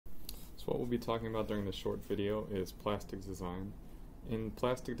So what we'll be talking about during this short video is plastic design. In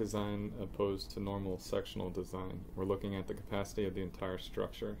plastic design, opposed to normal sectional design, we're looking at the capacity of the entire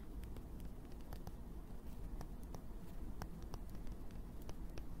structure.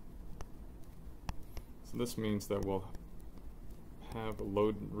 So this means that we'll have a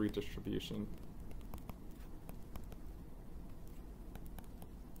load redistribution.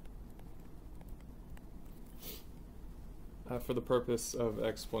 For the purpose of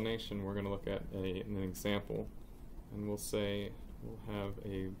explanation, we're going to look at an example, and we'll say we'll have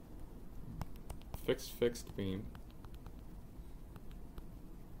a fixed beam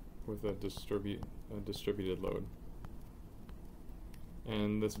with a distributed load,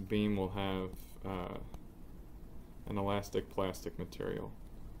 and this beam will have an elastic plastic material.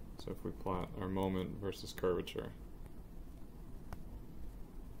 So if we plot our moment versus curvature,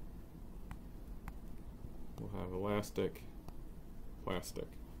 we'll have elastic plastic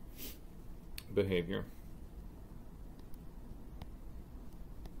behavior,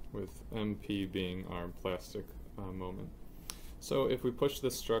 with MP being our plastic moment. So if we push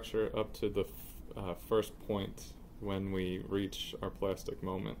this structure up to the first point when we reach our plastic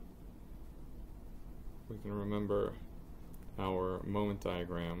moment, we can remember our moment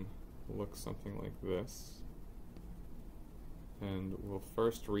diagram looks something like this, and we'll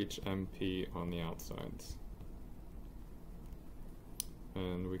first reach MP on the outsides.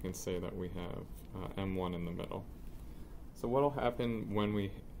 And we can say that we have M1 in the middle. So what will happen when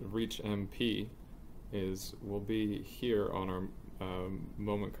we reach MP is we'll be here on our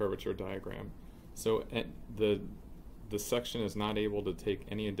moment curvature diagram. So the section is not able to take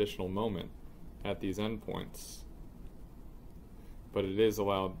any additional moment at these endpoints, but it is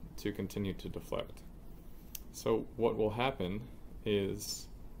allowed to continue to deflect. So what will happen is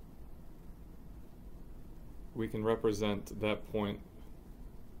we can represent that point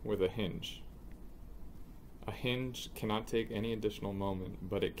with a hinge. A hinge cannot take any additional moment,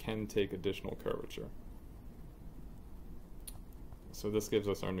 but it can take additional curvature. So this gives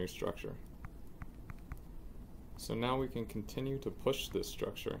us our new structure. So now we can continue to push this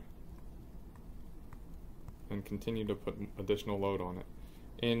structure and continue to put additional load on it.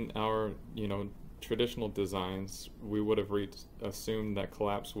 In our traditional designs, we would have assumed that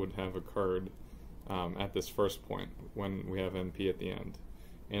collapse would have occurred at this first point when we have MP at the end.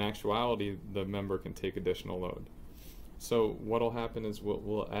 In actuality, the member can take additional load. So what will happen is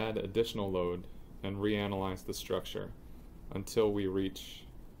we'll add additional load and reanalyze the structure until we reach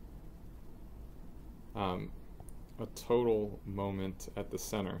a total moment at the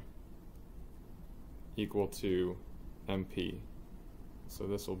center equal to MP. So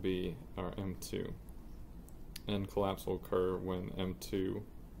this will be our M2. And collapse will occur when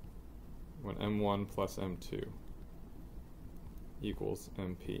M1 plus M2 equals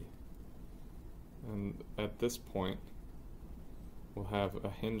MP. And at this point, we'll have a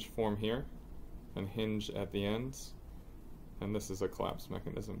hinge form here, and hinge at the ends, and this is a collapse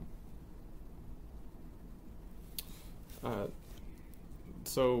mechanism.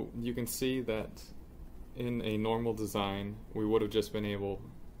 So you can see that in a normal design, we would have just been able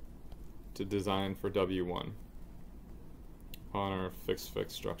to design for W1 on our fixed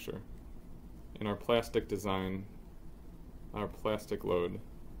structure. In our plastic design, our plastic load,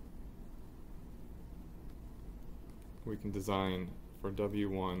 we can design for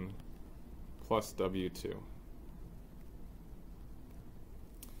W1 plus W2.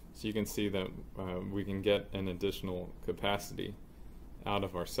 So you can see that we can get an additional capacity out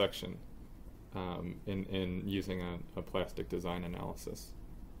of our section in using a plastic design analysis.